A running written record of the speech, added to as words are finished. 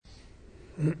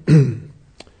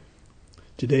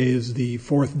Today is the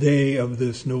fourth day of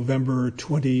this November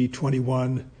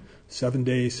 2021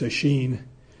 7-day session,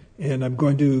 and I'm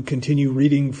going to continue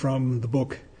reading from the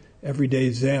book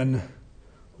Everyday Zen,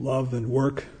 Love and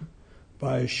Work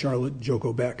by Charlotte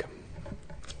Joko Beck.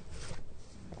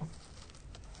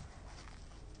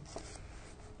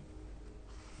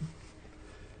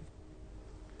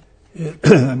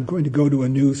 I'm going to go to a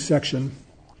new section.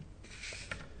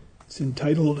 It's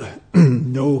entitled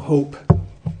No Hope.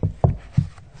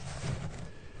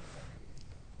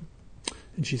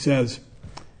 And she says,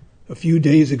 "A few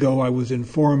days ago I was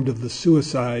informed of the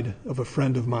suicide of a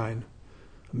friend of mine,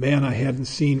 a man I hadn't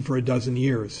seen for a dozen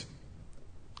years.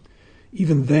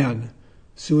 Even then,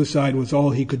 suicide was all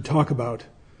he could talk about,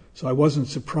 so I wasn't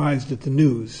surprised at the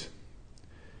news.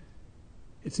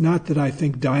 It's not that I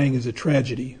think dying is a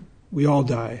tragedy. We all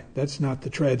die. That's not the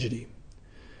tragedy.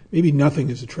 Maybe nothing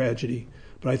is a tragedy,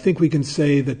 but I think we can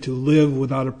say that to live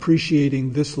without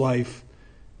appreciating this life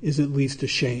is at least a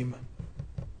shame.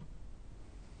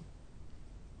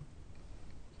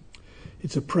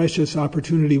 It's a precious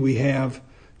opportunity we have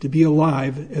to be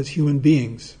alive as human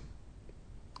beings.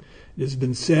 It has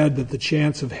been said that the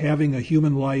chance of having a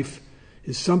human life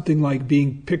is something like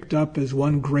being picked up as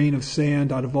one grain of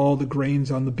sand out of all the grains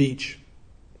on the beach.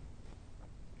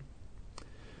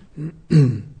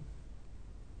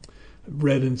 I've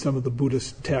read in some of the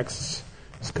Buddhist texts,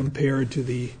 it's compared to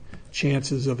the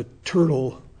chances of a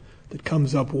turtle that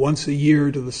comes up once a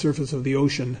year to the surface of the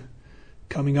ocean,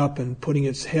 coming up and putting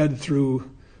its head through,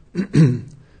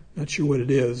 not sure what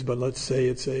it is, but let's say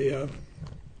it's an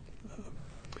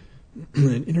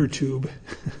inner tube.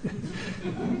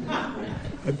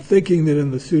 I'm thinking that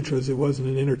in the sutras it wasn't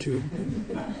an inner tube.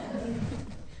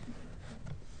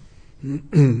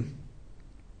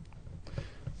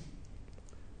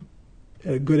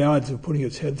 Had good odds of putting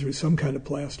its head through some kind of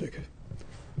plastic.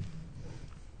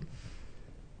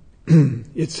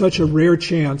 It's such a rare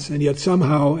chance, and yet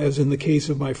somehow, as in the case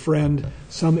of my friend,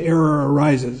 some error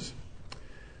arises.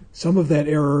 Some of that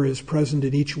error is present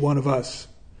in each one of us,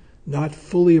 not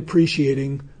fully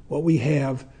appreciating what we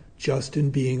have just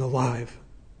in being alive.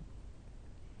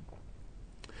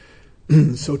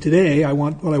 So today,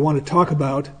 what I want to talk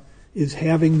about is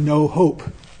having no hope.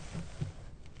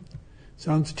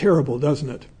 Sounds terrible, doesn't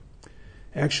it?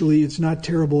 Actually, it's not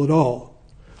terrible at all.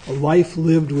 A life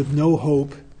lived with no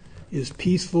hope is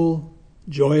peaceful,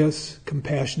 joyous,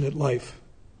 compassionate life.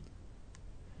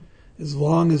 As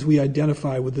long as we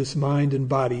identify with this mind and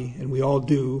body, and we all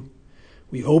do,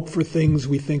 we hope for things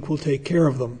we think will take care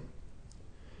of them.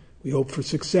 We hope for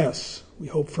success. We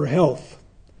hope for health.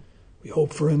 We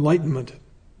hope for enlightenment.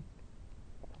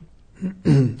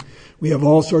 We have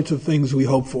all sorts of things we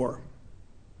hope for.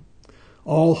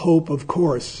 All hope, of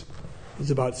course, is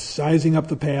about sizing up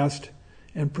the past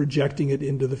and projecting it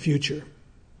into the future.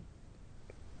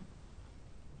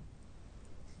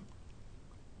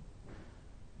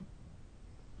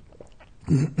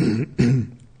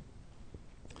 And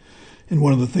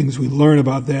one of the things we learn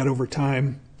about that over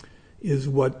time is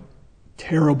what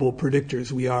terrible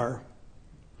predictors we are.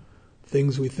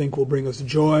 Things we think will bring us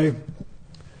joy,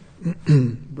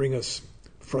 bring us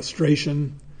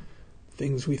frustration.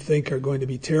 Things we think are going to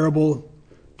be terrible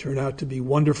turn out to be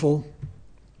wonderful.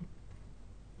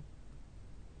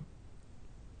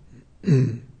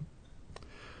 The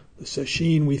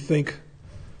sesshin we think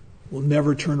will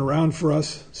never turn around for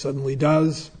us suddenly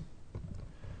does.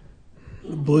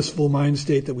 The blissful mind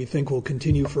state that we think will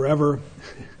continue forever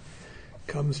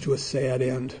comes to a sad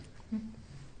end.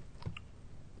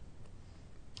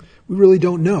 We really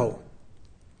don't know.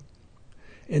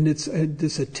 And it's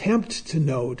this attempt to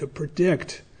know, to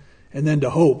predict, and then to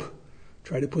hope,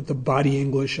 try to put the body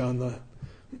English on the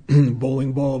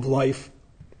bowling ball of life,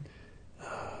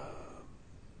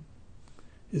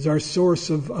 is our source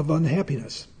of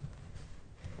unhappiness.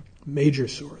 Major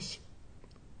source.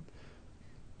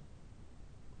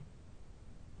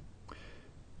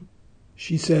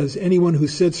 She says, anyone who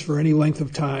sits for any length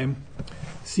of time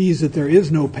sees that there is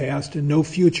no past and no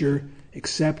future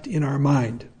except in our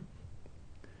mind.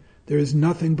 There is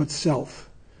nothing but self,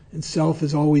 and self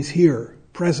is always here,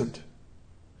 present.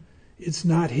 It's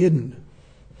not hidden.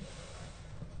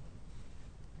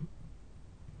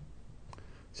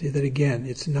 Say that again.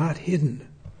 It's not hidden.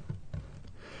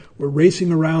 We're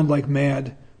racing around like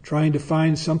mad, trying to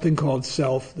find something called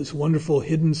self, this wonderful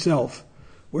hidden self.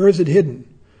 Where is it hidden?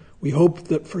 We hope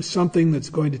that for something that's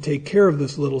going to take care of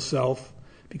this little self,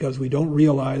 because we don't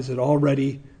realize that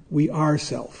already we are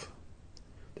self.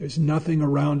 There's nothing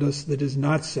around us that is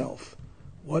not self.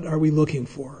 What are we looking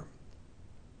for?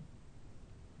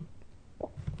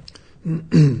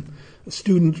 A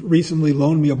student recently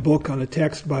loaned me a book on a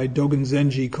text by Dogen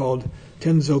Zenji called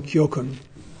Tenzo Kyokun.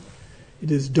 It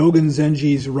is Dogen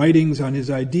Zenji's writings on his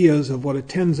ideas of what a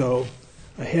tenzo,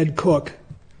 a head cook,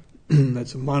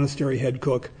 that's a monastery head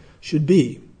cook, should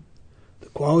be. The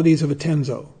qualities of a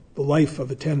tenzo, the life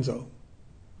of a tenzo.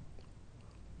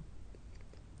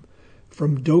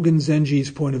 From Dogen Zenji's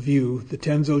point of view, the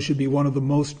tenzo should be one of the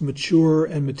most mature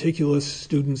and meticulous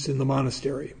students in the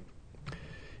monastery.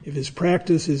 If his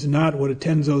practice is not what a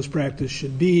tenzo's practice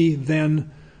should be, then,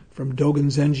 from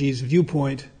Dogen Zenji's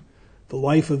viewpoint, the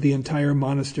life of the entire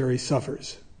monastery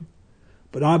suffers.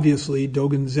 But obviously,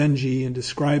 Dogen Zenji, in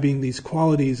describing these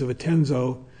qualities of a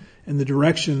tenzo and the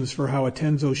directions for how a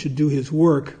tenzo should do his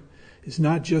work, is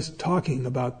not just talking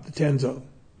about the tenzo.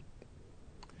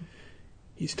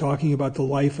 He's talking about the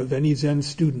life of any Zen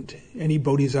student, any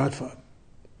bodhisattva.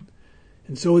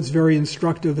 And so it's very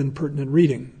instructive and pertinent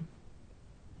reading.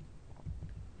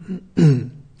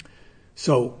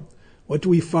 So, what do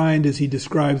we find as he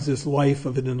describes this life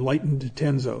of an enlightened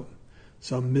tenzo?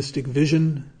 Some mystic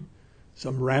vision?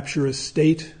 Some rapturous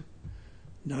state?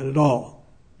 Not at all.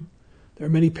 There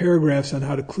are many paragraphs on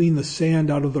how to clean the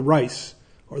sand out of the rice,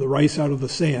 or the rice out of the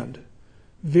sand.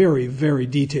 Very, very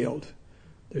detailed.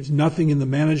 There's nothing in the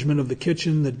management of the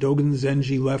kitchen that Dogen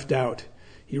Zenji left out.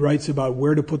 He writes about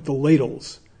where to put the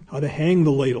ladles, how to hang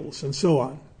the ladles, and so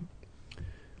on.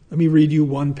 Let me read you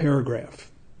one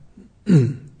paragraph.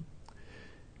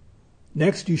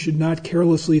 Next, you should not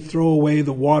carelessly throw away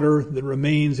the water that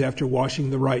remains after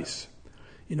washing the rice.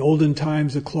 In olden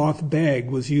times, a cloth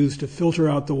bag was used to filter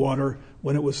out the water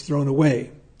when it was thrown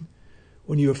away.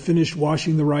 When you have finished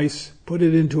washing the rice, put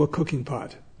it into a cooking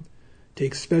pot.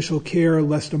 Take special care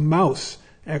lest a mouse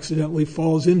accidentally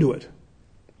falls into it.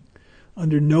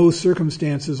 Under no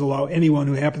circumstances allow anyone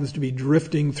who happens to be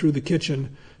drifting through the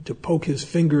kitchen to poke his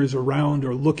fingers around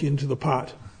or look into the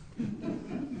pot.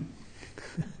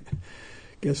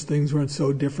 Guess things weren't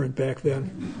so different back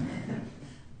then.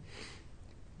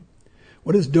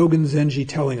 What is Dogen Zenji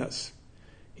telling us?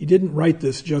 He didn't write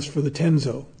this just for the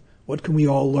tenzo. What can we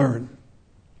all learn?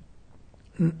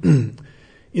 In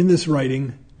this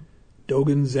writing,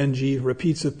 Dogen Zenji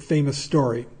repeats a famous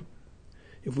story.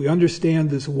 If we understand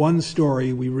this one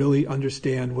story, we really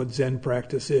understand what Zen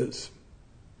practice is.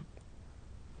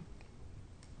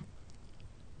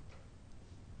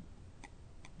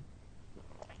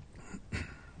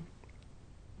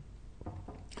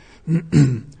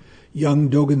 Young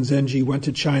Dogen Zenji went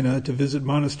to China to visit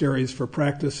monasteries for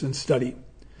practice and study.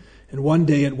 And one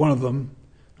day at one of them,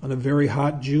 on a very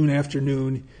hot June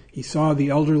afternoon, he saw the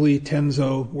elderly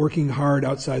tenzo working hard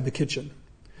outside the kitchen.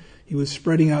 He was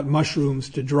spreading out mushrooms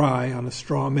to dry on a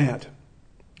straw mat.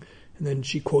 And then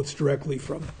she quotes directly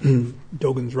from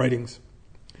Dogen's writings.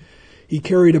 He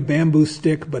carried a bamboo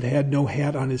stick but had no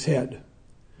hat on his head.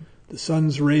 The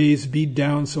sun's rays beat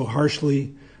down so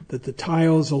harshly that the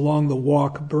tiles along the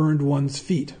walk burned one's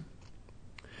feet.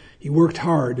 He worked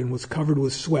hard and was covered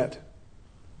with sweat.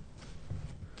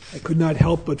 I could not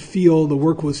help but feel the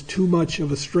work was too much of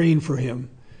a strain for him.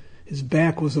 His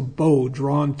back was a bow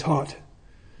drawn taut.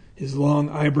 His long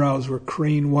eyebrows were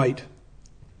crane white.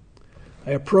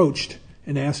 I approached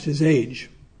and asked his age.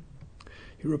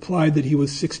 He replied that he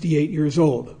was 68 years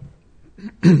old.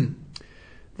 Then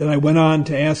I went on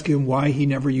to ask him why he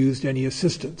never used any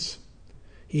assistants.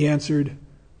 He answered,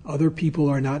 "Other people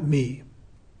are not me."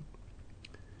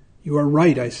 "You are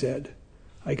right," I said.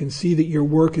 "I can see that your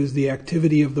work is the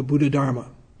activity of the Buddha Dharma.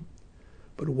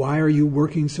 But why are you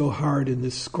working so hard in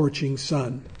this scorching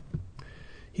sun?"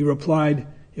 He replied,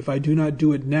 "If I do not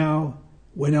do it now,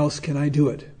 when else can I do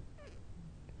it?"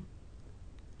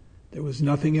 There was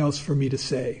nothing else for me to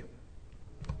say.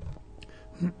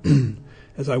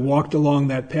 As I walked along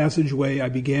that passageway, I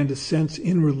began to sense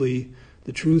inwardly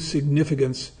the true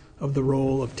significance of the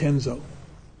role of tenzo.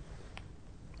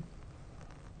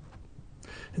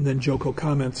 And then Joko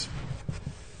comments,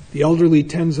 the elderly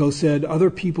tenzo said, "Other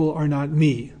people are not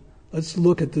me." Let's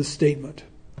look at this statement.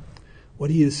 What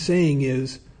he is saying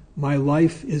is, my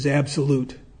life is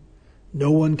absolute. No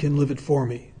one can live it for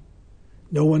me.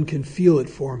 No one can feel it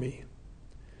for me.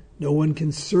 No one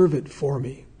can serve it for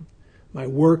me. My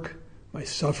work, my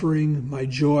suffering, my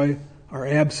joy are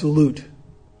absolute.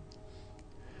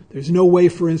 There's no way,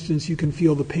 for instance, you can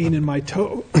feel the pain in my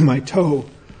toe,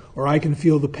 or I can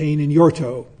feel the pain in your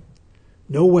toe.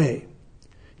 No way.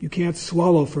 You can't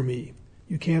swallow for me.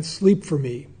 You can't sleep for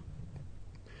me.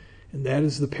 And that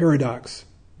is the paradox.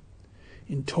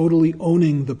 In totally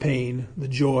owning the pain, the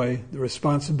joy, the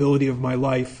responsibility of my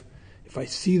life, if I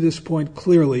see this point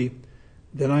clearly,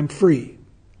 then I'm free.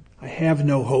 I have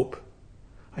no hope.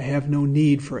 I have no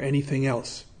need for anything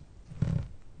else.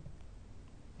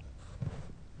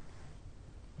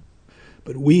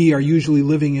 But we are usually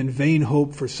living in vain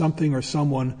hope for something or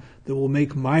someone that will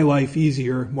make my life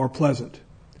easier, more pleasant.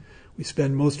 We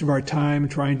spend most of our time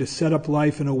trying to set up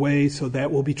life in a way so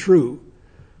that will be true.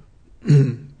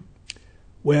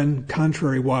 When,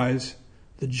 contrary-wise,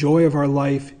 the joy of our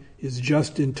life is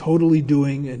just in totally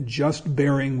doing and just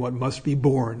bearing what must be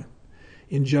borne,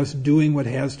 in just doing what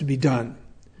has to be done.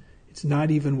 It's not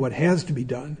even what has to be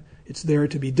done. It's there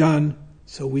to be done,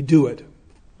 so we do it.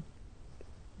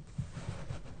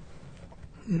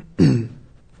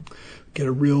 Get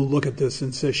a real look at this in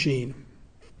Sesshin.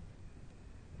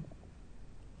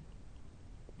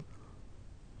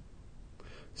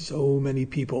 So many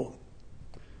people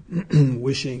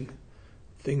wishing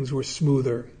things were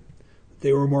smoother,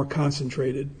 they were more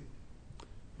concentrated,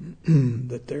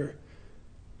 that their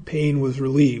pain was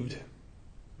relieved.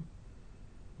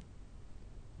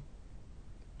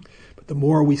 But the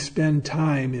more we spend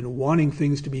time in wanting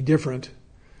things to be different,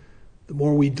 the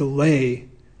more we delay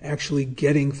actually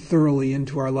getting thoroughly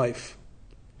into our life,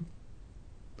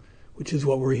 which is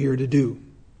what we're here to do.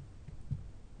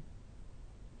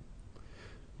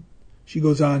 She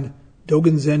goes on,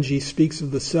 Dogen Zenji speaks of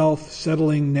the self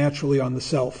settling naturally on the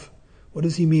self. What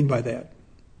does he mean by that?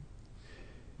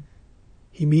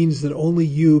 He means that only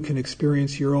you can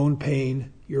experience your own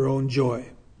pain, your own joy.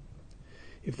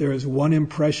 If there is one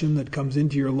impression that comes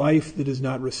into your life that is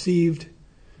not received,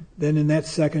 then in that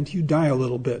second you die a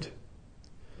little bit.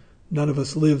 None of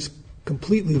us lives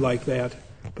completely like that,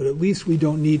 but at least we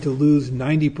don't need to lose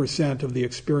 90% of the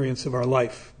experience of our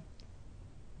life.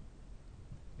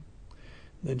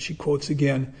 Then she quotes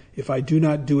again, if I do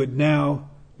not do it now,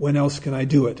 when else can I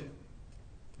do it?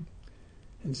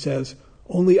 And says,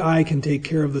 only I can take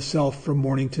care of the self from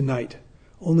morning to night.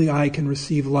 Only I can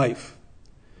receive life.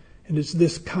 And it's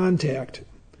this contact,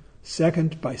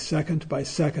 second by second by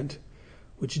second,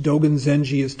 which Dogen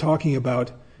Zenji is talking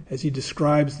about as he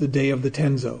describes the day of the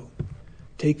Tenzo.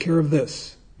 Take care of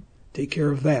this, take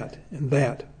care of that, and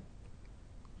that.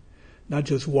 Not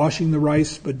just washing the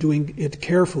rice, but doing it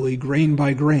carefully, grain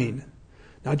by grain.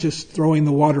 Not just throwing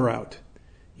the water out.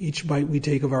 Each bite we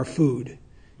take of our food,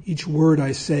 each word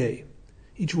I say,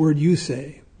 each word you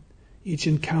say, each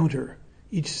encounter,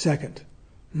 each second.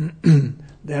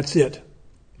 That's it.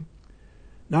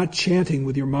 Not chanting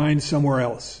with your mind somewhere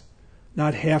else.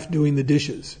 Not half doing the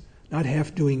dishes. Not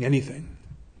half doing anything.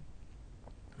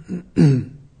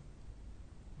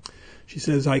 She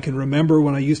says, I can remember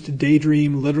when I used to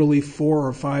daydream literally 4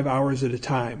 or 5 hours at a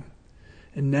time.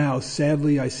 And now,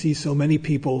 sadly, I see so many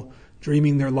people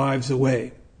dreaming their lives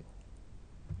away.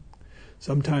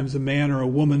 Sometimes a man or a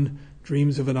woman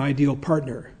dreams of an ideal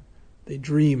partner. They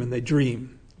dream and they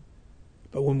dream.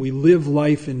 But when we live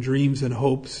life in dreams and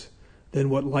hopes, then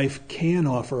what life can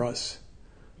offer us,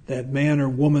 that man or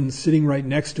woman sitting right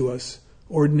next to us,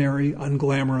 ordinary,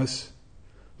 unglamorous,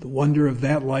 the wonder of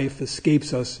that life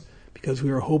escapes us because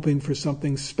we are hoping for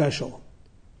something special,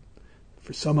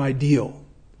 for some ideal.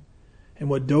 And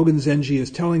what Dogen Zenji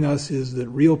is telling us is that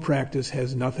real practice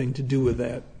has nothing to do with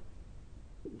that.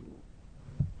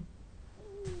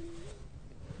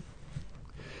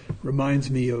 Reminds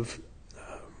me of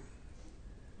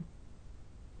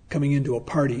coming into a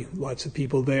party, lots of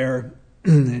people there,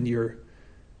 and you're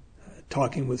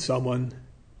talking with someone,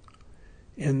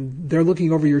 and they're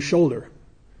looking over your shoulder,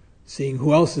 seeing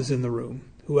who else is in the room,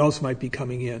 who else might be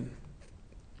coming in.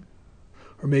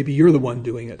 Or maybe you're the one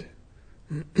doing it.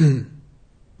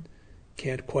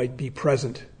 Can't quite be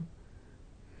present.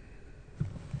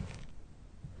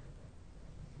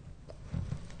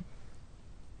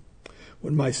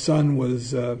 When my son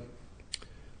was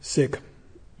sick,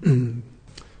 he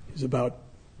was about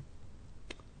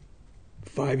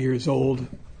 5 years old,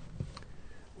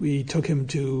 we took him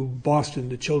to Boston,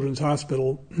 to Children's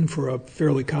Hospital, for a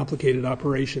fairly complicated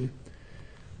operation.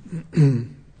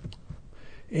 And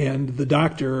the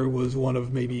doctor was one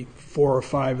of maybe 4 or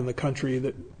 5 in the country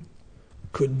that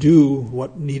could do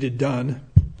what needed done.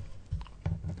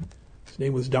 His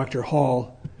name was Dr.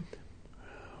 Hall.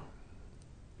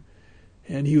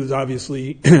 And he was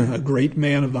obviously a great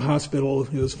man of the hospital.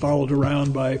 He was followed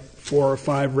around by 4 or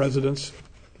 5 residents.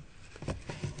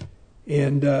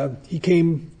 And he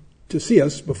came to see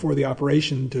us before the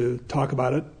operation to talk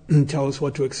about it and tell us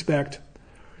what to expect.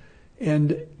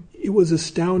 And it was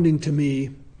astounding to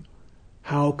me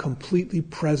how completely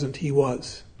present he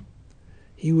was.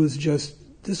 He was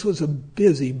this was a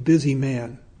busy, busy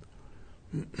man.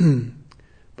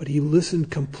 But he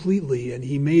listened completely, and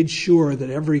he made sure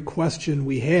that every question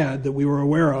we had that we were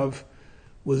aware of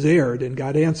was aired and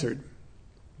got answered.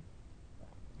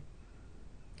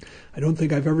 I don't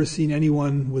think I've ever seen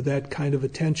anyone with that kind of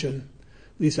attention,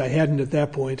 at least I hadn't at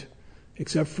that point,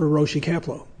 except for Roshi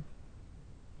Kapleau.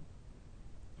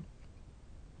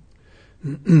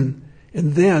 And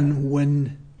then,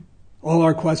 when all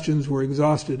our questions were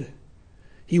exhausted,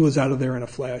 he was out of there in a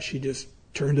flash. He just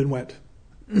turned and went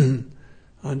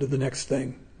on to the next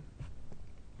thing.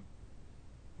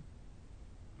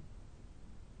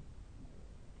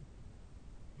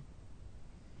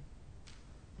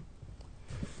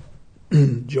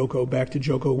 Joko, back to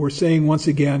Joko. We're saying once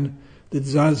again that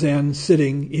Zazen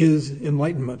sitting is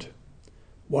enlightenment.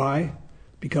 Why?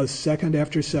 Because second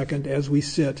after second, as we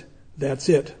sit, that's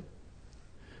it.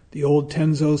 The old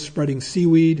Tenzo spreading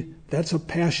seaweed, that's a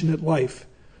passionate life,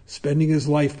 spending his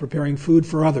life preparing food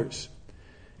for others.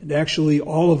 And actually,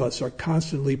 all of us are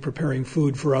constantly preparing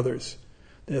food for others.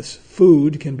 This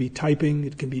food can be typing,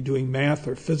 it can be doing math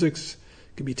or physics,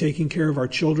 it can be taking care of our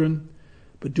children.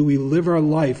 But do we live our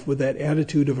life with that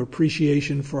attitude of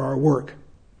appreciation for our work?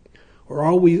 Or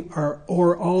are we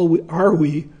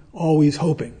always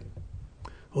hoping,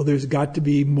 oh, there's got to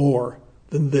be more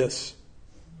than this?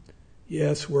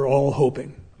 Yes, we're all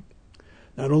hoping.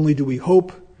 Not only do we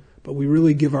hope, but we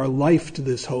really give our life to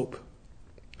this hope,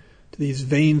 to these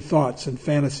vain thoughts and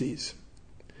fantasies.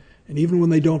 And even when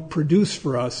they don't produce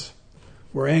for us,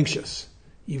 we're anxious,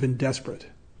 even desperate.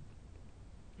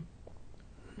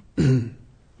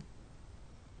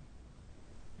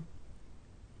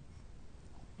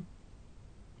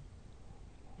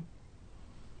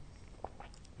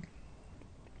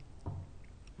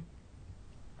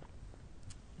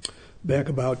 Back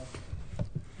about a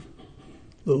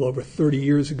little over 30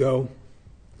 years ago,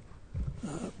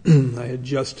 I had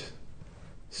just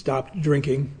stopped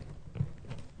drinking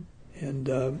and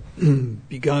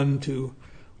begun to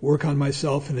work on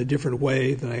myself in a different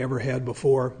way than I ever had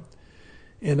before.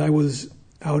 And I was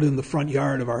out in the front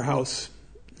yard of our house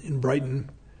in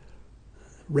Brighton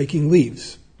raking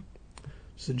leaves.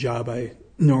 It's a job I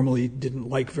normally didn't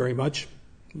like very much.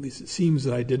 At least it seems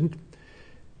that I didn't.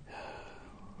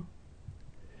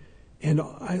 And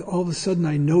all of a sudden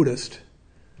I noticed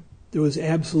there was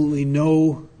absolutely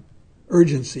no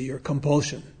urgency or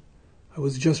compulsion. I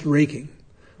was just raking.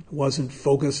 I wasn't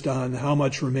focused on how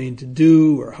much remained to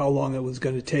do or how long it was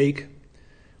going to take. It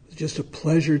was just a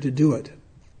pleasure to do it.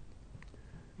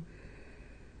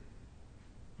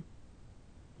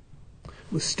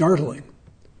 It was startling,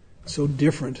 so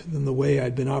different than the way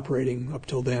I'd been operating up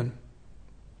till then.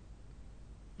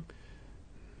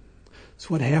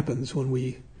 It's what happens when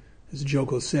we, as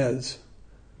Joko says,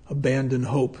 abandon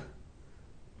hope.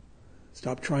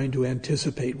 Stop trying to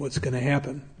anticipate what's going to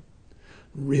happen.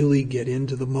 Really get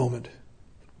into the moment.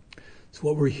 It's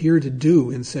what we're here to do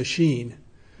in Sesshin.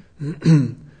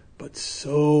 But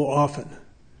so often,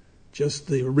 just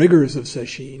the rigors of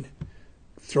Sesshin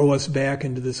throw us back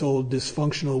into this old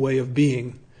dysfunctional way of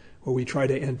being, where we try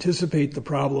to anticipate the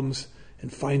problems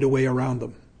and find a way around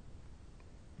them.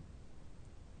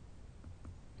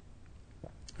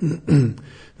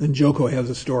 Then Joko has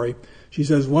a story. She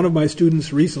says, one of my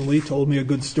students recently told me a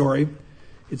good story.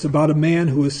 It's about a man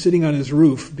who was sitting on his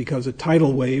roof because a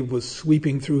tidal wave was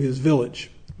sweeping through his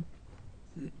village.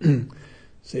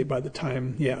 Say by the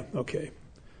time,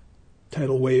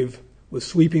 tidal wave was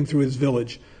sweeping through his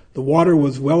village. The water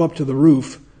was well up to the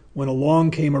roof when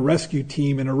along came a rescue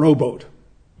team in a rowboat.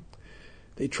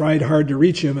 They tried hard to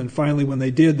reach him, and finally when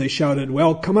they did, they shouted,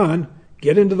 well, come on,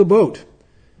 get into the boat.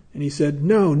 And he said,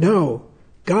 no,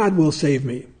 God will save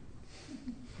me.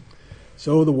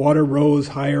 So the water rose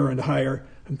higher and higher.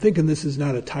 I'm thinking this is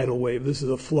not a tidal wave, this is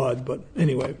a flood, but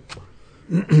anyway.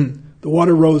 The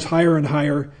water rose higher and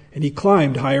higher, and he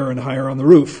climbed higher and higher on the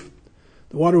roof.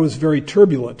 The water was very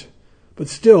turbulent, but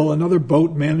still another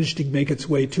boat managed to make its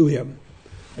way to him.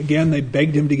 Again, they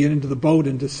begged him to get into the boat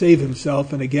and to save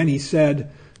himself, and again he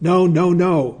said,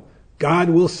 no, God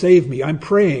will save me. I'm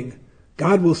praying.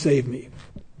 God will save me.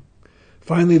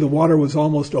 Finally, the water was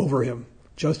almost over him.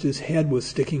 Just his head was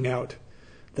sticking out.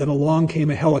 Then along came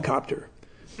a helicopter.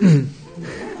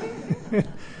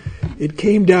 It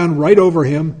came down right over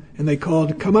him, and they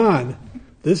called, come on,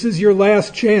 this is your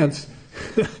last chance.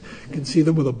 You can see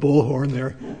them with a bullhorn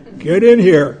there. Get in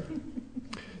here.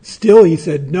 Still, he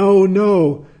said,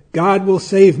 no, God will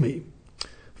save me.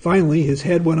 Finally, his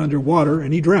head went under water,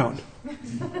 and he drowned.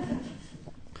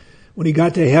 When he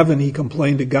got to heaven, he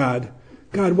complained to God,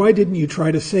 God, why didn't you try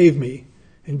to save me?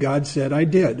 And God said, I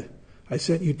did. I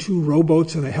sent you 2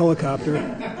 rowboats and a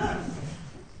helicopter.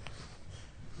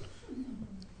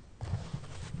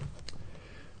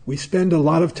 We spend a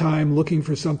lot of time looking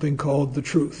for something called the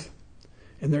truth.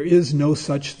 And there is no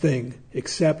such thing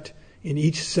except in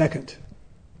each second.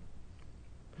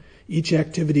 each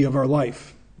activity of our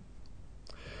life.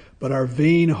 But our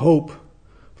vain hope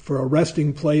for a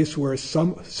resting place where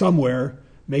somewhere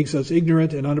makes us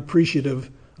ignorant and unappreciative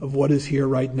of what is here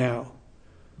right now.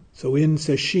 So in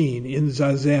Sesshin, in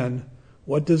Zazen,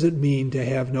 what does it mean to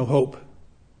have no hope?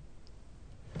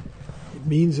 It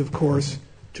means, of course,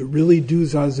 to really do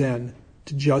Zazen,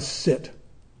 to just sit.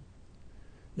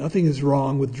 Nothing is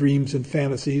wrong with dreams and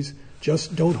fantasies,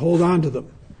 just don't hold on to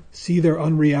them. See their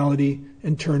unreality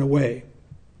and turn away.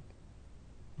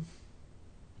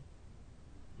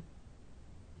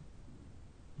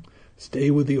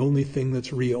 Stay with the only thing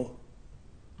that's real.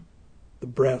 The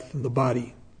breath and the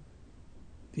body,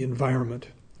 the environment.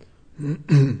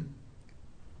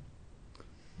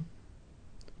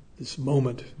 This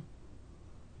moment.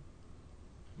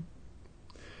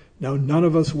 Now, none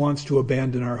of us wants to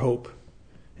abandon our hope.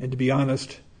 And to be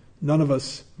honest, none of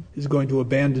us is going to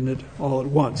abandon it all at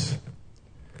once.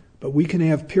 But we can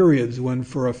have periods when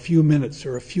for a few minutes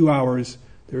or a few hours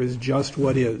there is just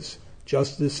what is,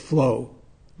 just this flow.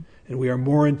 And we are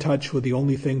more in touch with the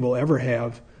only thing we'll ever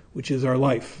have, which is our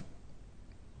life.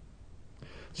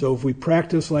 So if we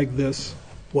practice like this,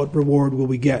 what reward will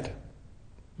we get?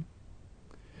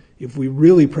 If we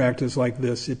really practice like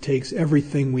this, it takes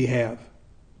everything we have.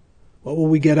 What will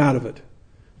we get out of it?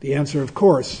 The answer, of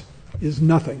course, is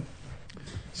nothing.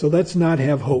 So let's not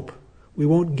have hope. We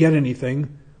won't get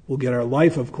anything. We'll get our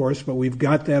life, of course, but we've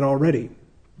got that already.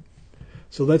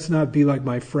 So let's not be like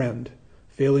my friend,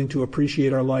 failing to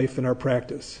appreciate our life and our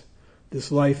practice.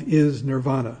 This life is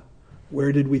nirvana.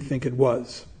 Where did we think it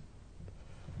was?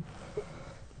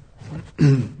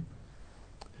 Dogen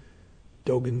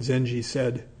Zenji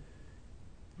said,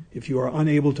 if you are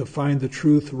unable to find the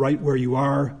truth right where you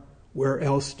are, where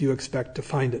else do you expect to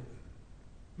find it?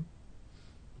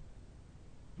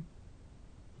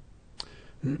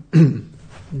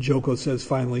 Joko says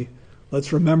finally,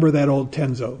 let's remember that old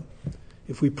Tenzo.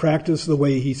 If we practice the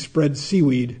way he spread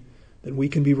seaweed, then we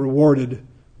can be rewarded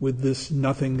with this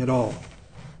nothing at all.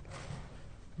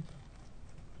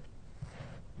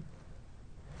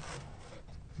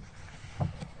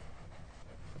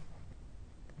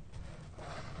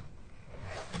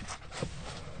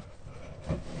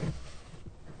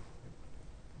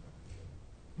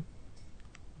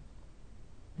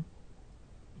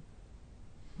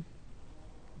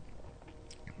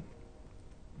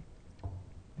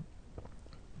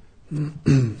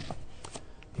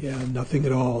 Yeah, nothing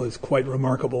at all is quite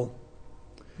remarkable.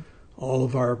 All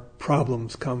of our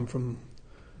problems come from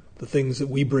the things that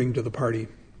we bring to the party.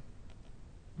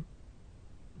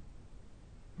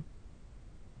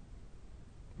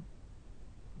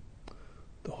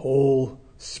 The whole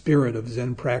spirit of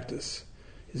Zen practice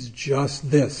is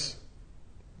just this.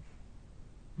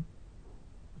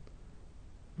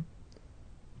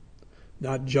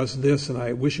 Not just this, and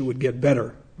I wish it would get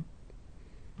better.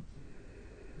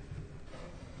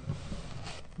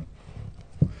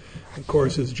 Of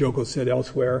course, as Joko said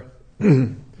elsewhere,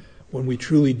 when we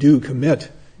truly do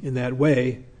commit in that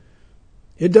way,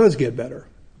 it does get better.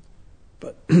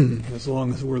 But as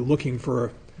long as we're looking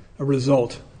for a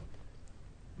result,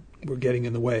 we're getting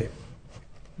in the way.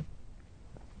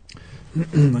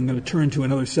 I'm going to turn to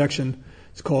another section.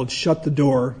 It's called Shut the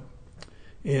Door.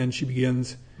 And she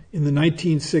begins, in the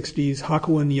 1960s,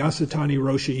 Hakuin Yasutani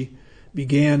Roshi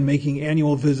began making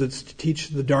annual visits to teach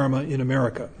the Dharma in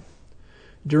America.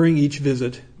 During each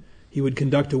visit, he would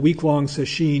conduct a week-long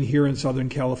sesshin here in Southern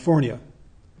California.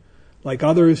 Like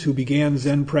others who began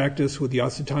Zen practice with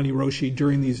Yasutani Roshi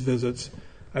during these visits,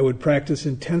 I would practice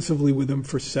intensively with him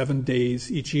for 7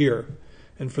 days each year,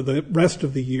 and for the rest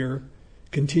of the year,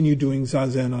 continue doing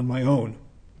Zazen on my own.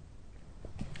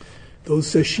 Those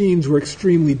seshins were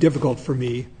extremely difficult for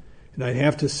me, and I'd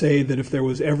have to say that if there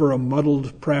was ever a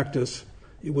muddled practice,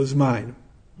 it was mine.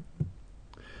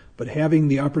 But having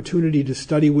the opportunity to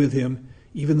study with him,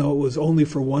 even though it was only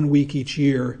for 1 week each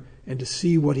year, and to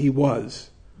see what he was,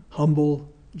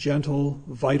 humble, gentle,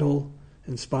 vital,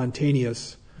 and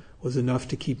spontaneous, was enough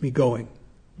to keep me going.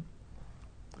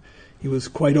 He was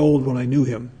quite old when I knew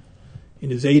him, in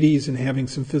his 80s and having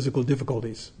some physical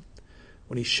difficulties.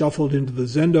 When he shuffled into the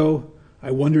zendo,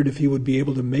 I wondered if he would be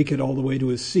able to make it all the way to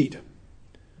his seat.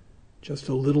 Just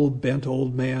a little bent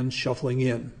old man shuffling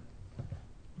in.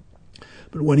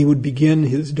 But when he would begin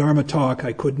his Dharma talk,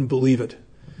 I couldn't believe it.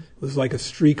 It was like a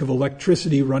streak of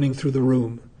electricity running through the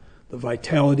room. The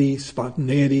vitality,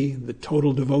 spontaneity, the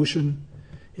total devotion.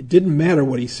 It didn't matter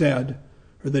what he said,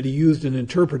 or that he used an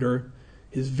interpreter.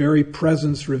 His very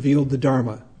presence revealed the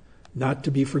Dharma, not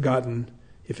to be forgotten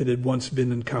if it had once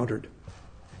been encountered.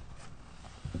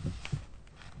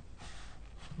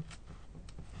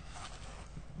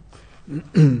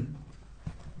 One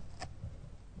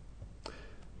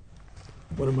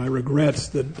of my regrets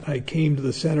that I came to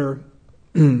the center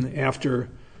after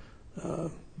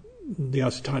the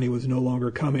Asatani was no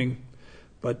longer coming,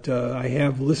 but I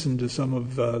have listened to some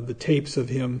of the tapes of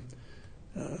him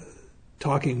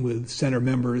talking with center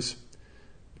members,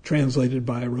 translated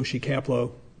by Roshi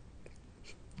Kapleau.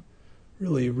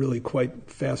 Really, really quite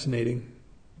fascinating.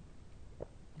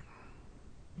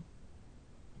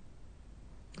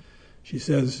 She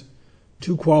says,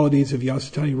 2 qualities of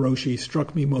Yasutani Roshi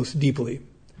struck me most deeply.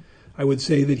 I would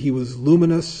say that he was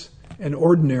luminous and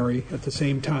ordinary at the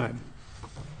same time.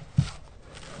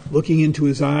 Looking into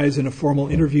his eyes in a formal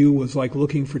interview was like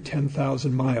looking for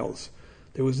 10,000 miles.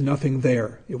 There was nothing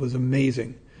there. It was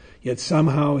amazing. Yet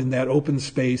somehow in that open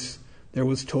space, there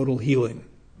was total healing.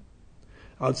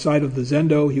 Outside of the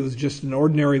Zendo, he was just an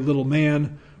ordinary little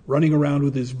man running around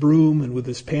with his broom and with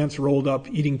his pants rolled up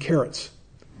eating carrots.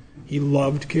 He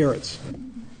loved carrots.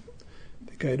 I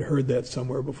think I had heard that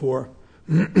somewhere before.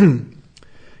 Yasutani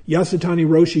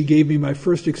Roshi gave me my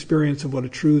first experience of what a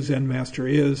true Zen master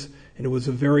is, and it was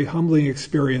a very humbling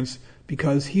experience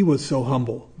because he was so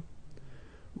humble.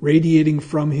 Radiating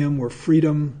from him were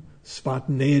freedom,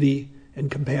 spontaneity,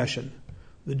 and compassion,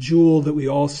 the jewel that we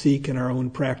all seek in our own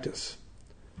practice.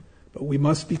 But we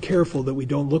must be careful that we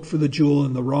don't look for the jewel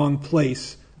in the wrong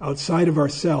place outside of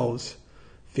ourselves,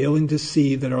 failing to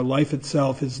see that our life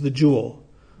itself is the jewel,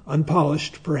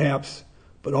 unpolished perhaps,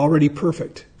 but already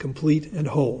perfect, complete, and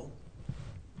whole.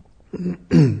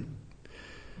 When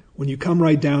you come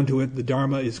right down to it, the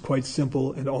Dharma is quite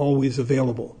simple and always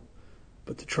available.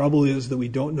 But the trouble is that we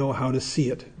don't know how to see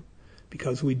it.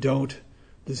 Because we don't,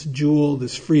 this jewel,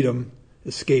 this freedom,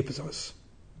 escapes us.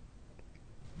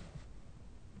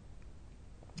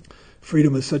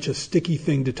 Freedom is such a sticky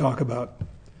thing to talk about.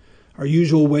 Our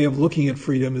usual way of looking at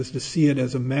freedom is to see it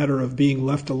as a matter of being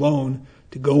left alone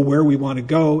to go where we want to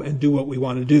go and do what we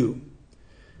want to do.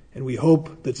 And we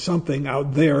hope that something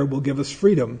out there will give us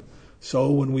freedom.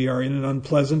 So when we are in an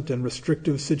unpleasant and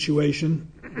restrictive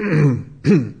situation,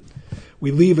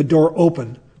 we leave a door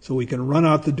open so we can run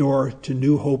out the door to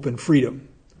new hope and freedom.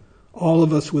 All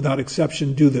of us without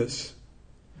exception do this,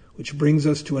 which brings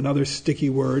us to another sticky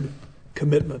word,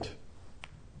 commitment.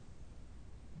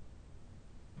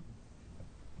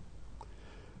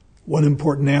 One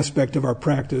important aspect of our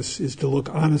practice is to look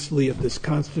honestly at this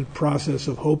constant process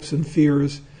of hopes and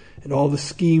fears and all the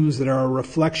schemes that are a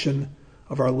reflection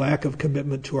of our lack of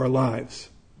commitment to our lives.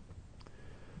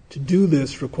 To do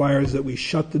this requires that we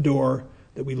shut the door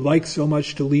that we like so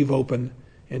much to leave open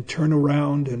and turn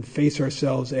around and face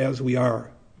ourselves as we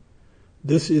are.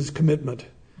 This is commitment,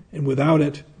 and without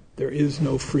it, there is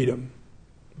no freedom.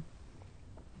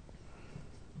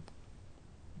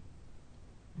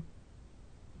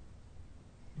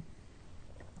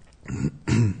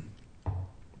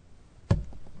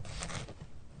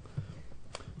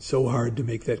 So hard to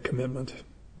make that commitment.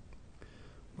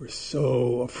 We're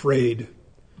so afraid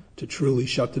to truly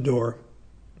shut the door.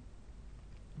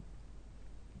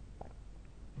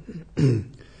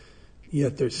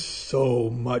 Yet there's so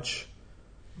much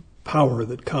power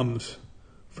that comes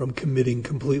from committing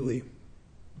completely.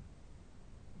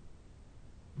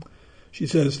 She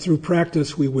says, through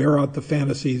practice, we wear out the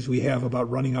fantasies we have about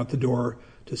running out the door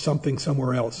to something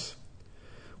somewhere else.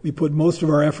 We put most of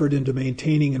our effort into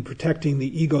maintaining and protecting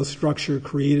the ego structure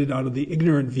created out of the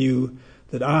ignorant view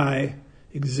that I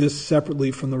exist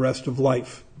separately from the rest of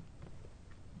life.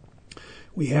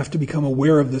 We have to become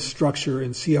aware of this structure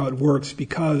and see how it works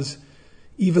because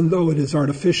even though it is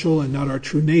artificial and not our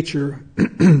true nature,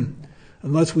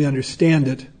 unless we understand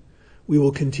it, we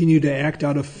will continue to act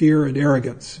out of fear and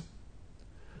arrogance.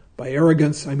 By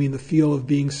arrogance, I mean the feel of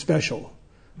being special,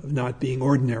 of not being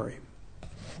ordinary.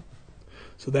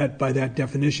 So that, by that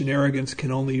definition, arrogance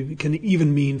can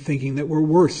even mean thinking that we're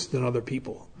worse than other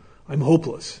people. I'm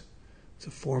hopeless. It's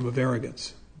a form of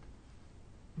arrogance.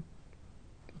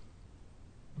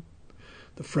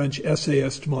 The French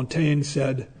essayist Montaigne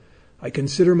said, I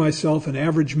consider myself an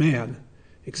average man,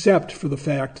 except for the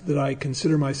fact that I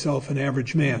consider myself an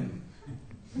average man.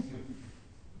 It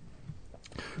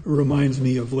reminds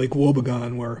me of Lake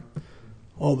Wobegon, where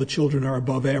all the children are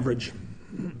above average.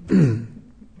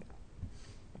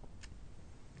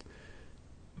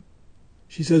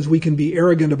 She says we can be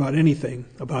arrogant about anything,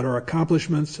 about our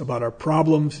accomplishments, about our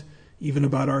problems, even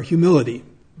about our humility.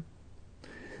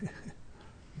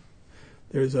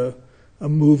 There's a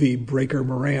movie, Breaker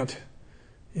Morant,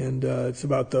 and it's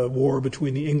about the war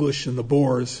between the English and the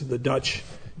Boers, the Dutch,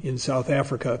 in South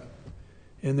Africa.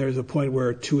 And there's a point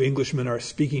where two Englishmen are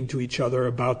speaking to each other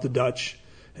about the Dutch,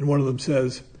 and one of them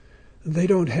says, They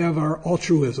don't have our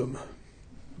altruism.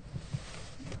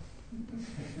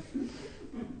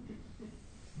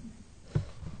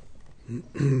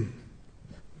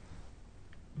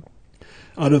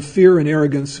 Out of fear and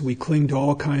arrogance, we cling to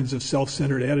all kinds of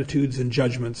self-centered attitudes and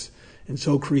judgments, and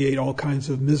so create all kinds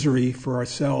of misery for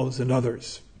ourselves and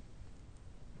others.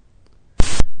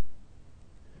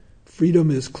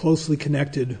 Freedom is closely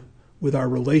connected with our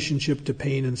relationship to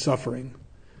pain and suffering.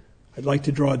 I'd like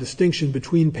to draw a distinction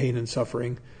between pain and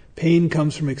suffering. Pain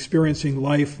comes from experiencing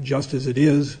life just as it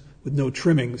is, with no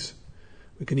trimmings.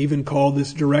 We can even call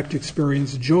this direct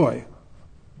experience joy.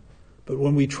 But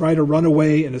when we try to run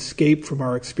away and escape from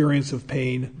our experience of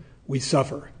pain, we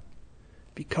suffer.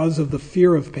 Because of the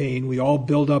fear of pain, we all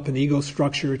build up an ego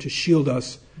structure to shield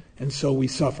us, and so we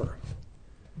suffer.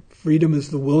 Freedom is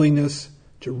the willingness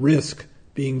to risk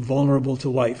being vulnerable to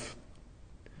life.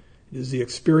 It is the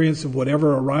experience of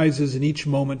whatever arises in each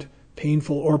moment,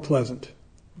 painful or pleasant.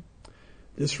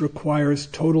 This requires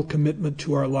total commitment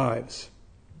to our lives.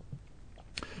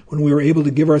 When we are able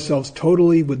to give ourselves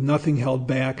totally with nothing held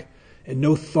back and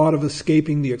no thought of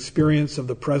escaping the experience of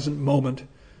the present moment,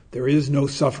 there is no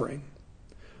suffering.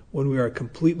 When we are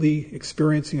completely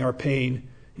experiencing our pain,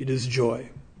 it is joy.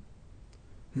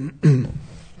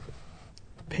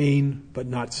 Pain, but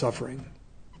not suffering.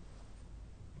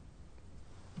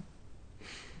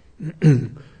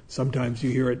 Sometimes you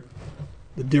hear it,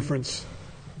 the difference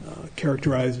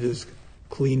characterized as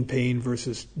clean pain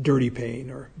versus dirty pain,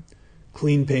 or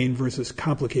clean pain versus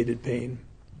complicated pain.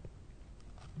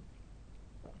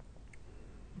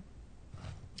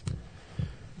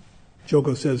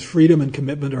 Joko says, freedom and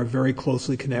commitment are very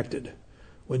closely connected.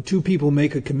 When two people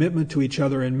make a commitment to each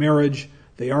other in marriage,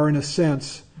 they are, in a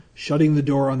sense, shutting the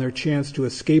door on their chance to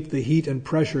escape the heat and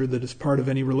pressure that is part of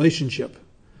any relationship.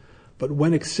 But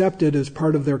when accepted as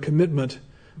part of their commitment,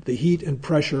 the heat and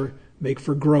pressure make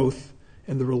for growth,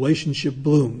 and the relationship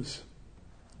blooms.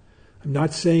 I'm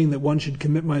not saying that one should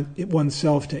commit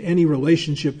oneself to any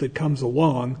relationship that comes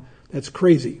along. That's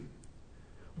crazy.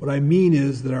 What I mean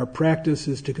is that our practice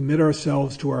is to commit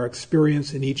ourselves to our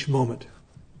experience in each moment.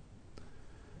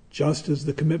 Just as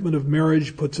the commitment of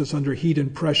marriage puts us under heat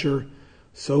and pressure,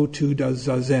 so too does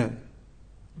Zazen.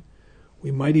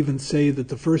 We might even say that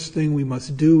the first thing we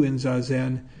must do in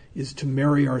Zazen is to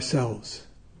marry ourselves.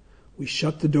 We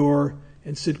shut the door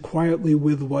and sit quietly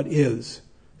with what is,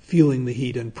 feeling the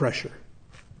heat and pressure.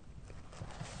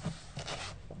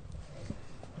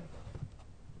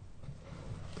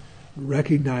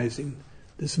 Recognizing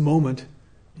this moment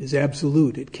is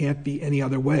absolute. It can't be any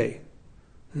other way.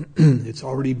 It's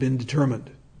already been determined.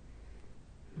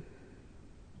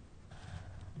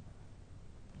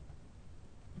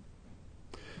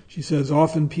 She says,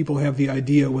 often people have the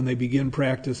idea when they begin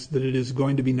practice that it is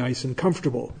going to be nice and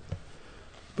comfortable.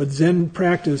 But Zen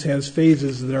practice has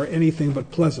phases that are anything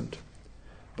but pleasant.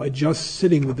 By just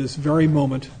sitting with this very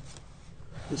moment,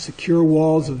 the secure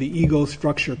walls of the ego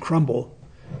structure crumble,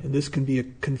 and this can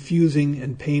be confusing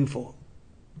and painful.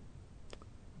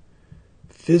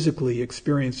 Physically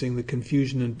experiencing the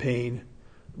confusion and pain,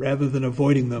 rather than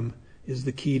avoiding them, is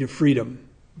the key to freedom.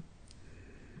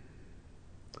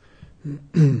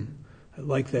 I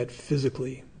like that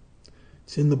physically.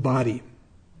 It's in the body.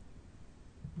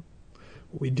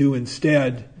 What we do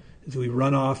instead is we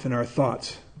run off in our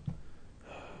thoughts,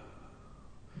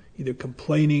 either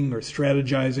complaining or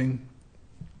strategizing,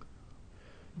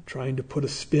 trying to put a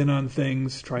spin on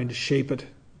things, trying to shape it.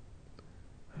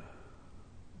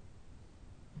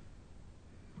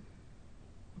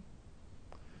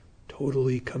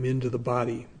 Totally come into the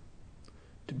body,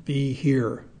 to be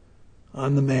here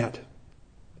on the mat.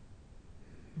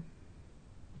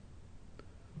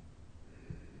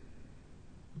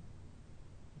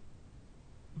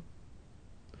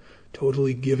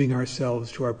 Totally giving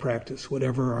ourselves to our practice,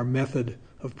 whatever our method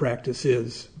of practice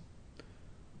is.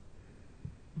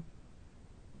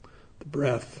 The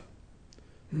breath,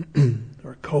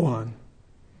 or koan.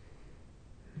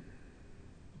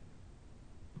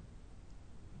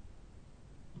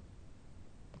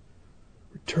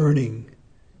 Returning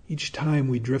each time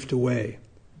we drift away,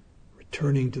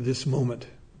 returning to this moment.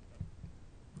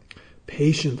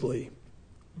 Patiently,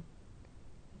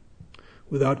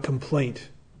 without complaint,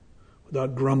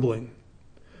 without grumbling,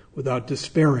 without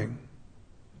despairing.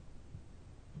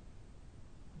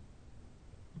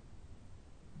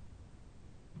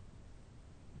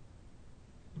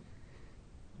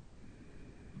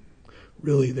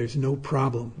 Really, there's no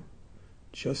problem.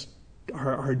 Just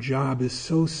our job is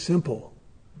so simple.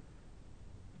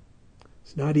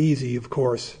 It's not easy, of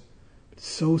course, but it's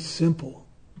so simple.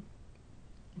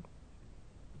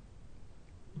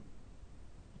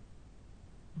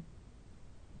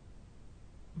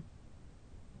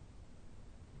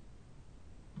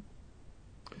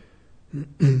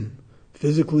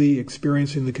 Physically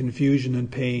experiencing the confusion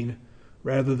and pain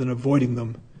rather than avoiding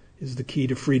them is the key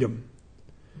to freedom.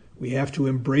 We have to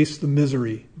embrace the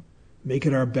misery, make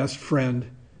it our best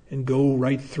friend, and go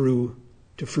right through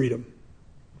to freedom.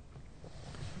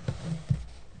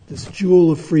 This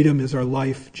jewel of freedom is our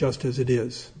life just as it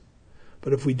is.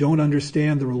 But if we don't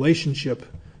understand the relationship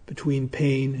between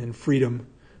pain and freedom,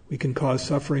 we can cause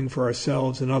suffering for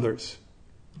ourselves and others.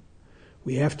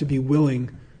 We have to be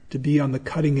willing to be on the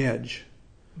cutting edge,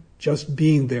 just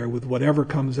being there with whatever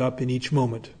comes up in each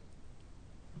moment.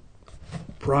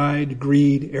 Pride,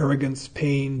 greed, arrogance,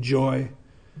 pain, joy.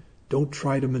 Don't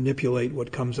try to manipulate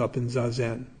what comes up in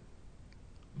Zazen.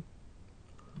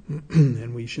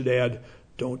 And we should add,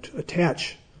 don't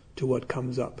attach to what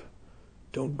comes up.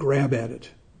 Don't grab at it.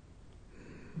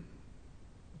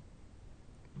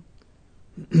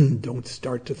 Don't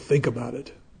start to think about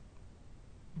it.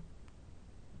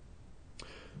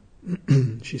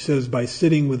 She says, by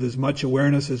sitting with as much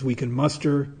awareness as we can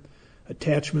muster,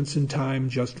 attachments in time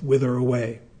just wither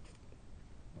away.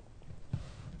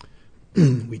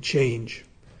 We change.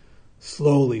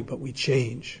 Slowly, but we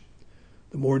change.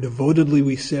 The more devotedly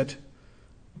we sit,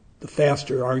 the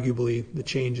faster, arguably, the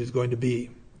change is going to be.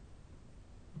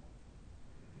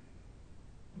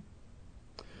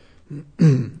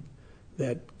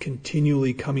 That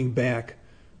continually coming back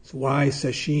is why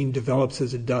sesshin develops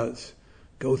as it does.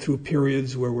 Go through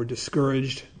periods where we're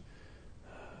discouraged,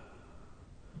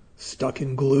 stuck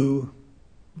in glue.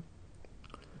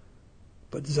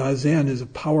 But Zazen is a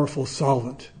powerful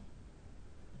solvent.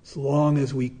 As long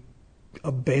as we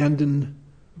abandon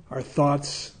our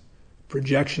thoughts,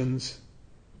 projections,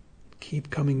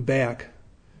 keep coming back,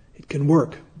 it can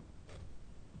work.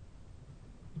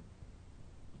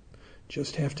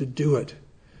 Just have to do it.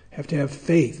 Have to have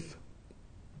faith.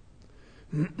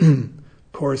 Of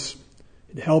course,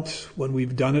 it helps when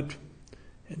we've done it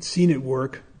and seen it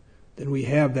work, then we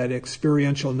have that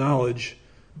experiential knowledge.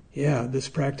 Yeah, this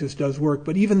practice does work.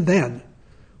 But even then,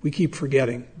 we keep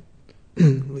forgetting.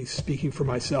 At least speaking for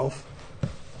myself.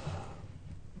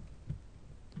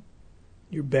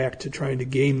 You're back to trying to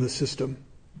game the system.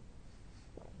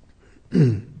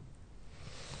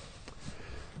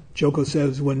 Joko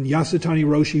says, when Yasutani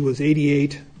Roshi was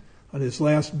 88, on his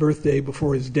last birthday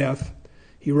before his death,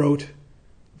 he wrote,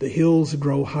 "The hills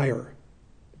grow higher."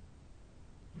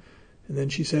 And then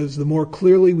she says, the more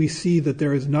clearly we see that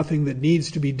there is nothing that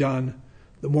needs to be done,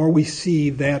 the more we see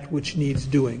that which needs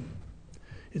doing.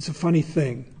 It's a funny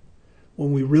thing.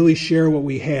 When we really share what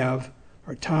we have,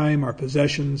 our time, our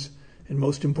possessions, and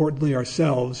most importantly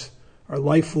ourselves, our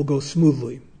life will go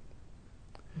smoothly.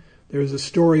 There is a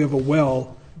story of a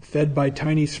well fed by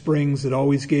tiny springs that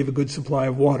always gave a good supply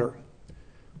of water.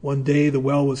 One day the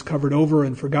well was covered over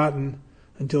and forgotten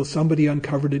until somebody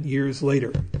uncovered it years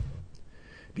later.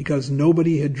 Because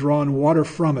nobody had drawn water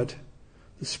from it,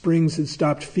 the springs had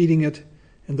stopped feeding it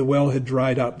and the well had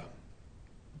dried up.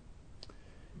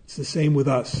 It's the same with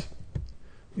us.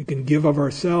 We can give of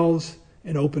ourselves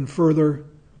and open further,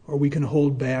 or we can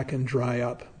hold back and dry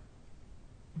up.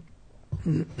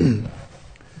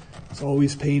 It's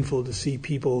always painful to see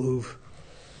people who've,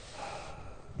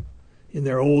 in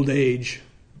their old age,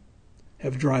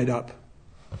 have dried up.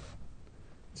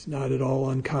 It's not at all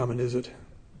uncommon, is it?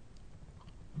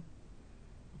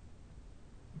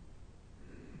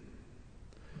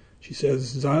 She says,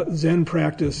 Zen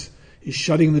practice is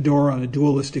shutting the door on a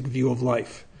dualistic view of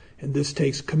life, and this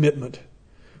takes commitment.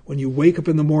 When you wake up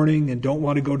in the morning and don't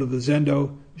want to go to the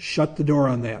zendo, shut the door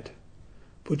on that.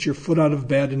 Put your foot out of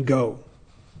bed and go.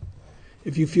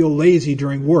 If you feel lazy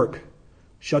during work,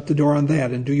 shut the door on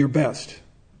that and do your best.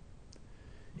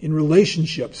 In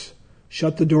relationships,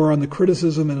 shut the door on the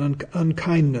criticism and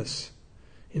unkindness.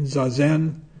 In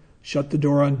Zazen, shut the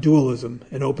door on dualism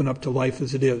and open up to life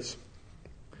as it is.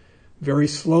 Very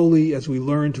slowly, as we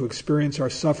learn to experience our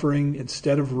suffering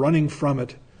instead of running from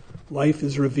it, life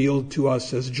is revealed to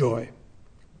us as joy.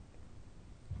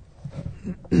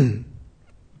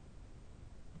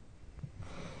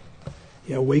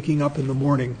 Yeah, waking up in the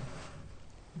morning,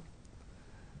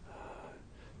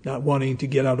 not wanting to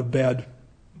get out of bed.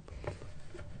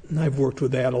 And I've worked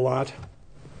with that a lot.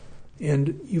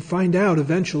 And you find out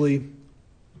eventually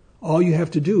all you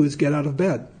have to do is get out of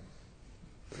bed.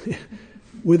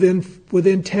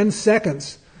 Within 10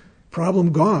 seconds,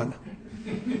 problem gone.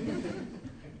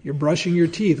 You're brushing your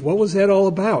teeth. What was that all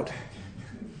about?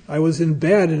 I was in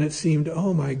bed and it seemed,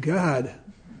 oh my God,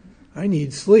 I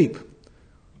need sleep.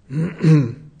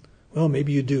 Well,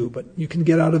 maybe you do, but you can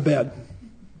get out of bed.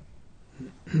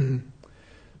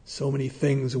 So many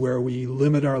things where we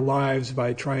limit our lives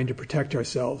by trying to protect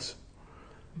ourselves.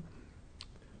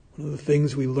 One of the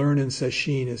things we learn in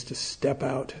Sesshin is to step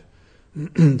out,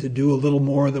 to do a little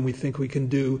more than we think we can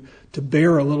do, to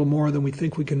bear a little more than we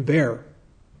think we can bear.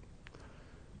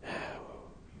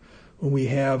 When we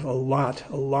have a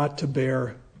lot to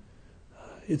bear,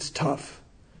 it's tough,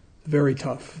 very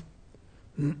tough.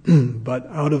 But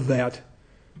out of that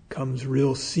comes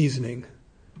real seasoning.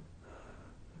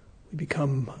 We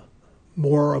become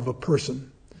more of a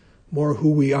person, more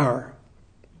who we are.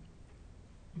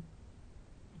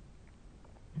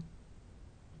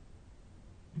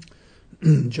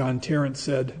 John Tarrant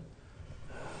said,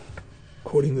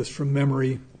 quoting this from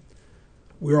memory,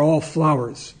 "We're all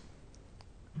flowers.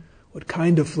 What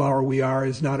kind of flower we are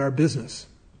is not our business.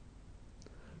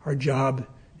 Our job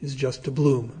is just to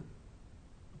bloom."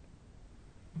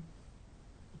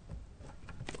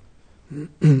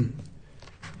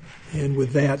 And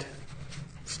with that,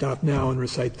 stop now and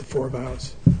recite the 4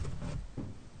 vows.